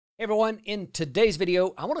Hey everyone, in today's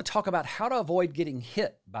video, I want to talk about how to avoid getting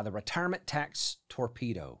hit by the retirement tax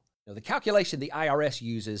torpedo. Now, the calculation the IRS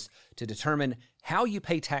uses to determine how you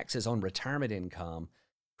pay taxes on retirement income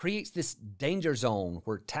creates this danger zone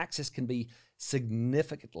where taxes can be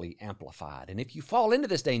significantly amplified. And if you fall into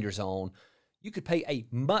this danger zone, you could pay a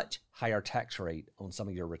much higher tax rate on some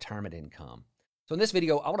of your retirement income. So in this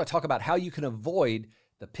video, I want to talk about how you can avoid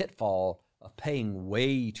the pitfall of paying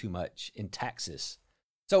way too much in taxes.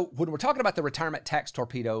 So when we're talking about the retirement tax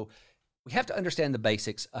torpedo, we have to understand the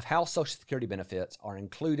basics of how Social Security benefits are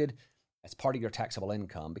included as part of your taxable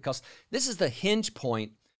income, because this is the hinge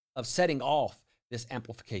point of setting off this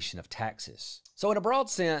amplification of taxes. So in a broad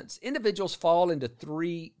sense, individuals fall into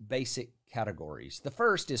three basic categories. The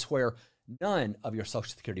first is where none of your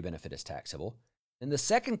Social Security benefit is taxable. And the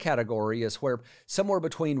second category is where somewhere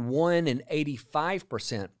between 1 and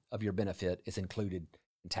 85% of your benefit is included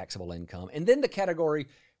in taxable income. And then the category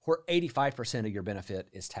where 85% of your benefit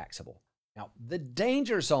is taxable. Now, the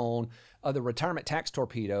danger zone of the retirement tax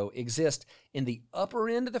torpedo exists in the upper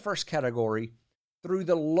end of the first category through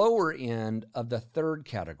the lower end of the third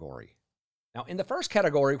category. Now, in the first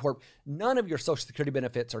category, where none of your Social Security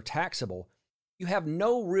benefits are taxable, you have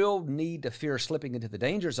no real need to fear slipping into the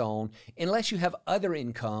danger zone unless you have other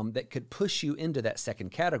income that could push you into that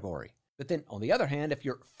second category. But then, on the other hand, if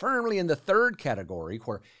you're firmly in the third category,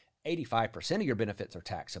 where 85% of your benefits are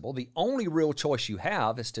taxable, the only real choice you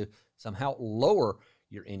have is to somehow lower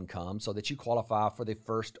your income so that you qualify for the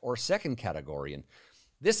first or second category. And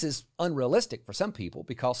this is unrealistic for some people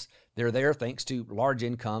because they're there thanks to large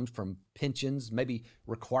incomes from pensions, maybe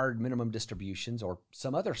required minimum distributions, or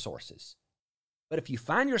some other sources. But if you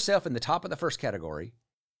find yourself in the top of the first category,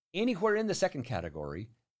 anywhere in the second category,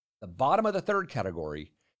 the bottom of the third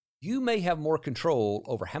category, you may have more control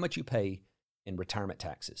over how much you pay in retirement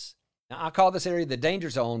taxes. Now, I call this area the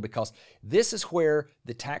danger zone because this is where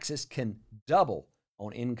the taxes can double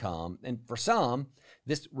on income. And for some,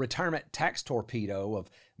 this retirement tax torpedo of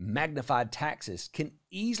magnified taxes can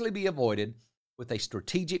easily be avoided with a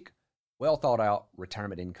strategic, well thought out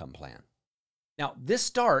retirement income plan. Now, this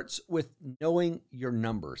starts with knowing your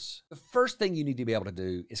numbers. The first thing you need to be able to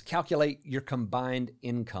do is calculate your combined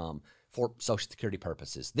income for Social Security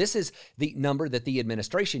purposes. This is the number that the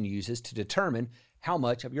administration uses to determine how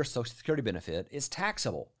much of your Social Security benefit is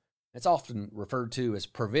taxable. It's often referred to as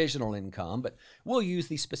provisional income, but we'll use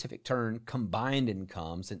the specific term combined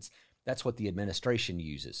income since that's what the administration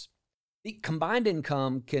uses. The combined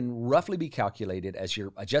income can roughly be calculated as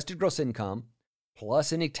your adjusted gross income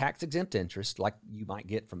plus any tax-exempt interest like you might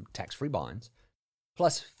get from tax-free bonds,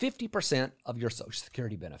 plus 50% of your Social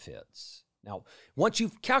Security benefits. Now, once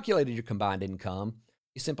you've calculated your combined income,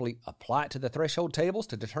 you simply apply it to the threshold tables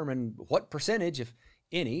to determine what percentage, if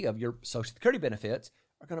any, of your Social Security benefits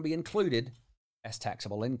are going to be included as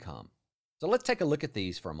taxable income. So let's take a look at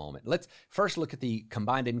these for a moment. Let's first look at the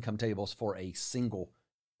combined income tables for a single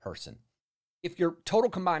person. If your total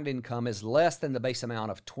combined income is less than the base amount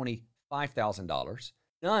of $25,000,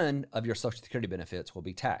 none of your Social Security benefits will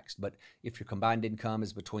be taxed. But if your combined income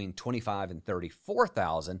is between $25,000 and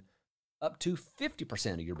 $34,000, up to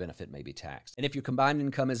 50% of your benefit may be taxed. And if your combined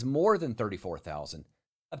income is more than $34,000,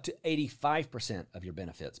 up to 85% of your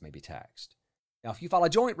benefits may be taxed. Now, if you file a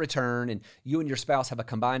joint return and you and your spouse have a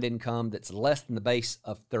combined income that's less than the base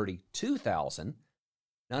of $32,000,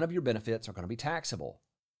 none of your benefits are going to be taxable.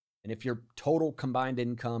 And if your total combined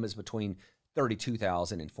income is between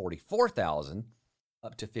 $32,000 and $44,000,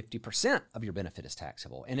 up to 50% of your benefit is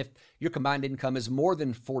taxable. And if your combined income is more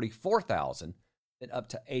than $44,000, then up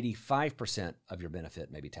to 85% of your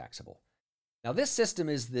benefit may be taxable. Now, this system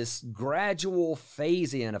is this gradual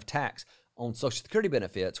phase-in of tax on Social Security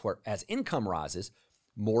benefits where, as income rises,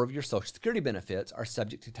 more of your Social Security benefits are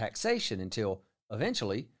subject to taxation until,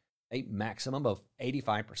 eventually, a maximum of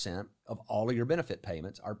 85% of all of your benefit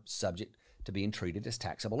payments are subject to being treated as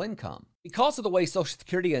taxable income. Because of the way Social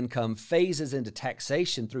Security income phases into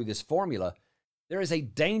taxation through this formula, there is a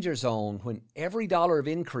danger zone when every dollar of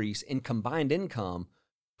increase in combined income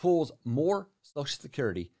pulls more Social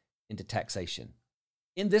Security into taxation.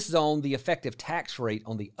 In this zone, the effective tax rate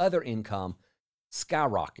on the other income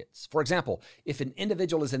skyrockets. For example, if an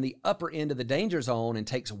individual is in the upper end of the danger zone and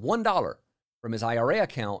takes $1 from his IRA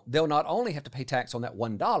account, they'll not only have to pay tax on that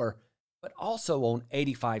 $1, but also on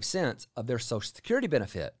 85 cents of their Social Security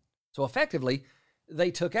benefit. So effectively,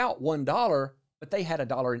 they took out $1, but they had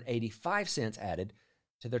 $1.85 added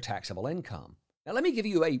to their taxable income. Now, let me give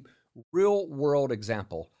you a real-world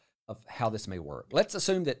example of how this may work. Let's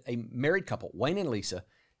assume that a married couple, Wayne and Lisa,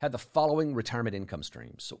 have the following retirement income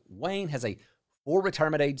streams. So Wayne has a full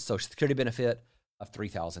retirement age Social Security benefit of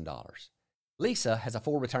 $3,000. Lisa has a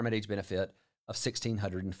full retirement age benefit of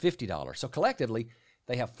 $1,650. So collectively,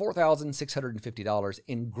 they have $4,650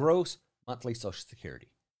 in gross monthly Social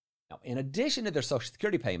Security. Now, in addition to their Social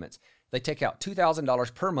Security payments, they take out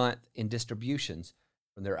 $2,000 per month in distributions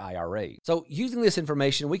from their IRA. So using this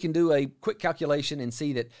information, we can do a quick calculation and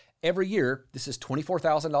see that every year, this is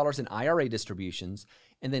 $24,000 in IRA distributions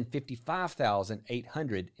and then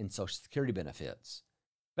 $55,800 in Social Security benefits.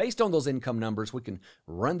 Based on those income numbers, we can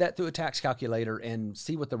run that through a tax calculator and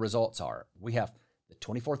see what the results are. We have the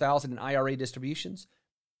 $24,000 in IRA distributions,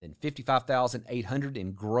 then $55,800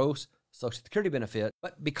 in gross Social Security benefit.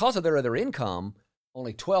 But because of their other income,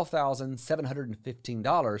 only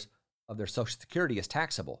 $12,715 of their Social Security is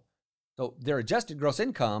taxable. So their adjusted gross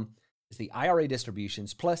income is the IRA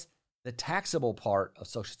distributions plus the taxable part of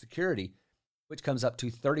Social Security, which comes up to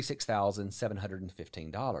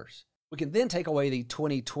 $36,715. We can then take away the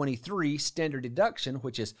 2023 standard deduction,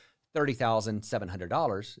 which is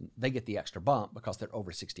 $30,700. They get the extra bump because they're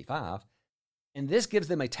over 65. And this gives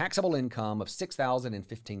them a taxable income of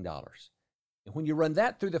 $6,015. And when you run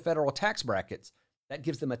that through the federal tax brackets, that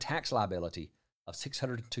gives them a tax liability of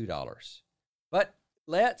 $602. But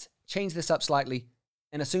let's change this up slightly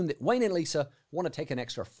and assume that Wayne and Lisa want to take an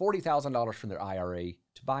extra $40,000 from their IRA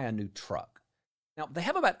to buy a new truck. Now, they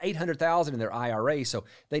have about $800,000 in their IRA, so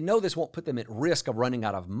they know this won't put them at risk of running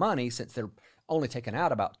out of money since they're only taking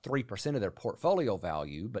out about 3% of their portfolio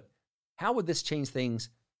value. But how would this change things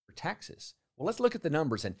for taxes? Well, let's look at the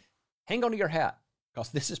numbers and hang on to your hat because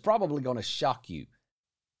this is probably going to shock you.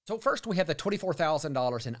 So first, we have the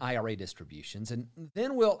 $24,000 in IRA distributions, and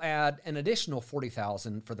then we'll add an additional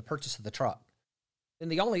 $40,000 for the purchase of the truck. Then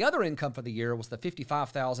the only other income for the year was the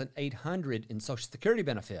 $55,800 in Social Security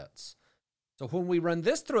benefits. So when we run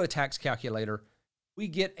this through a tax calculator, we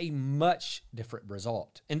get a much different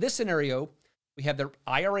result. In this scenario, we have their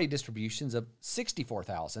IRA distributions of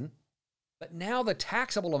 $64,000, but now the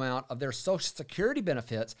taxable amount of their Social Security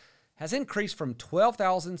benefits has increased from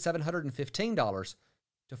 $12,715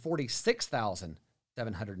 to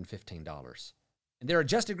 $46,715. And their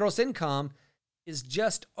adjusted gross income is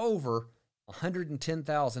just over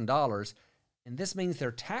 $110,000, and this means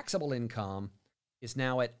their taxable income is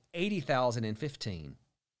now at $80,015.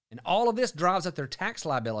 And all of this drives up their tax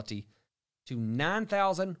liability to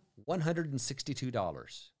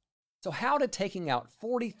 $9,162. So how did taking out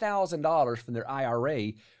 $40,000 from their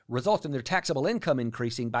IRA result in their taxable income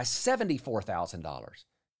increasing by $74,000?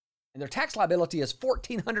 And their tax liability is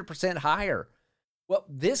 1,400% higher. Well,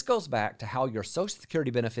 this goes back to how your Social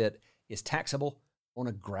Security benefit is taxable on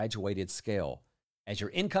a graduated scale. As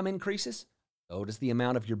your income increases, so does the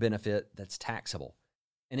amount of your benefit that's taxable.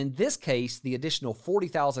 And in this case, the additional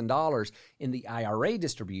 $40,000 in the IRA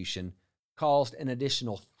distribution caused an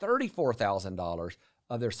additional $34,000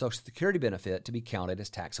 of their Social Security benefit to be counted as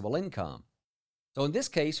taxable income. So in this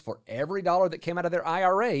case, for every dollar that came out of their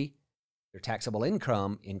IRA, their taxable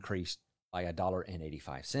income increased by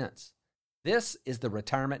 $1.85. This is the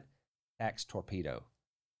retirement tax torpedo.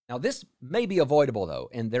 Now, this may be avoidable, though,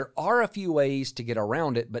 and there are a few ways to get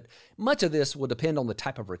around it, but much of this will depend on the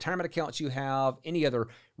type of retirement accounts you have, any other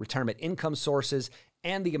retirement income sources,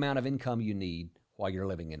 and the amount of income you need while you're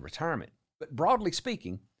living in retirement. But broadly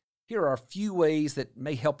speaking, here are a few ways that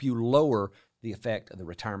may help you lower the effect of the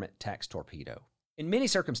retirement tax torpedo. In many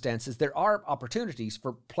circumstances, there are opportunities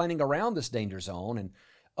for planning around this danger zone and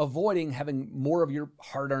avoiding having more of your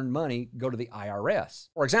hard-earned money go to the IRS.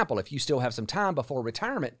 For example, if you still have some time before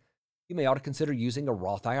retirement, you may ought to consider using a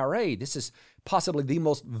Roth IRA. This is possibly the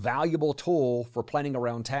most valuable tool for planning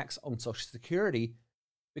around tax on Social Security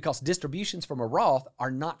because distributions from a Roth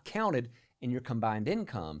are not counted in your combined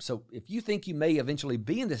income. So if you think you may eventually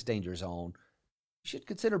be in this danger zone, you should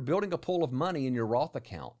consider building a pool of money in your Roth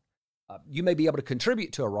account. You may be able to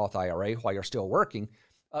contribute to a Roth IRA while you're still working,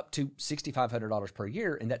 up to $6,500 per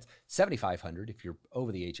year, and that's $7,500 if you're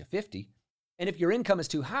over the age of 50. And if your income is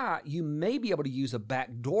too high, you may be able to use a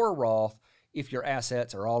backdoor Roth if your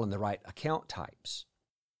assets are all in the right account types.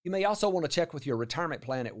 You may also want to check with your retirement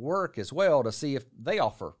plan at work as well to see if they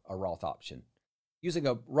offer a Roth option. Using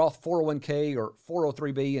a Roth 401k or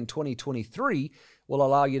 403b in 2023 will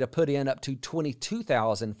allow you to put in up to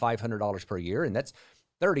 $22,500 per year, and that's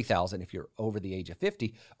 $30,000 if you're over the age of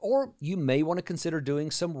 50, or you may want to consider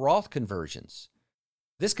doing some Roth conversions.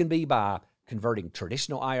 This can be by converting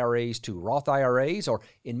traditional IRAs to Roth IRAs, or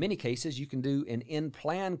in many cases, you can do an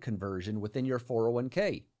in-plan conversion within your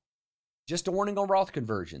 401k. Just a warning on Roth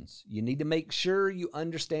conversions. You need to make sure you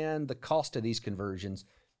understand the cost of these conversions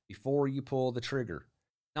before you pull the trigger.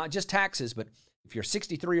 Not just taxes, but If you're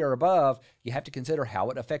 63 or above, you have to consider how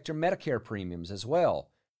it affects your Medicare premiums as well.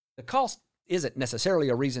 The cost isn't necessarily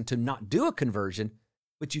a reason to not do a conversion,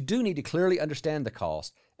 but you do need to clearly understand the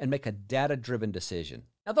cost and make a data-driven decision.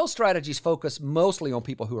 Now, those strategies focus mostly on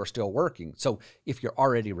people who are still working. So if you're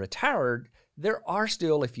already retired, there are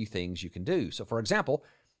still a few things you can do. So for example,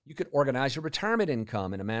 you could organize your retirement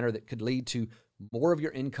income in a manner that could lead to more of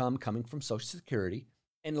your income coming from Social Security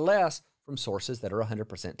and less from sources that are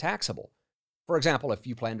 100% taxable. For example, if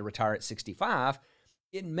you plan to retire at 65,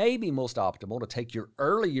 it may be most optimal to take your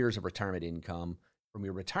early years of retirement income from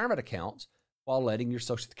your retirement accounts while letting your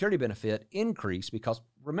Social Security benefit increase, because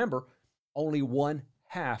remember, only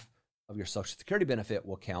 1/2 of your Social Security benefit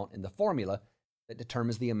will count in the formula that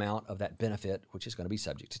determines the amount of that benefit, which is going to be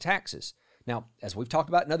subject to taxes. Now, as we've talked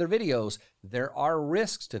about in other videos, there are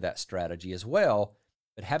risks to that strategy as well,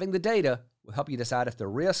 but having the data will help you decide if the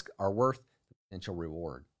risks are worth the potential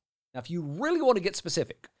reward. Now, if you really want to get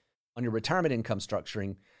specific on your retirement income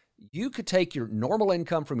structuring, you could take your normal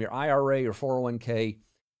income from your IRA or 401k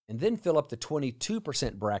and then fill up the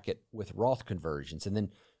 22% bracket with Roth conversions. And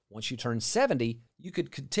then once you turn 70, you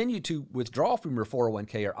could continue to withdraw from your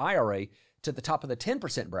 401k or IRA to the top of the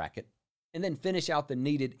 10% bracket and then finish out the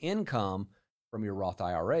needed income from your Roth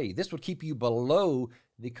IRA. This would keep you below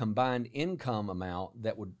the combined income amount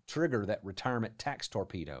that would trigger that retirement tax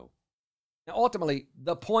torpedo. Now, ultimately,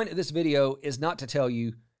 the point of this video is not to tell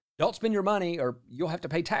you, don't spend your money or you'll have to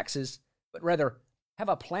pay taxes, but rather have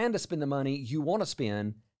a plan to spend the money you want to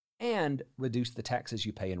spend and reduce the taxes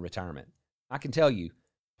you pay in retirement. I can tell you,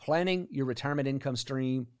 planning your retirement income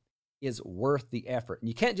stream is worth the effort. And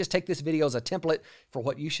you can't just take this video as a template for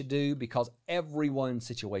what you should do, because everyone's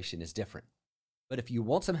situation is different. But if you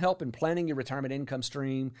want some help in planning your retirement income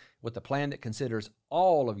stream with a plan that considers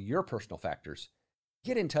all of your personal factors,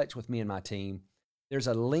 get in touch with me and my team. There's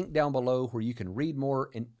a link down below where you can read more.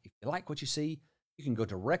 And if you like what you see, you can go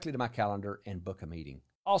directly to my calendar and book a meeting.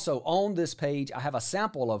 Also, on this page, I have a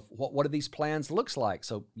sample of what one of these plans looks like,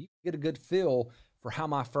 so you can get a good feel for how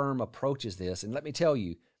my firm approaches this. And let me tell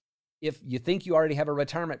you, if you think you already have a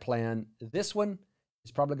retirement plan, this one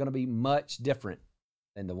is probably going to be much different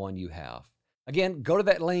than the one you have. Again, go to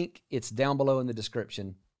that link. It's down below in the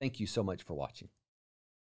description. Thank you so much for watching.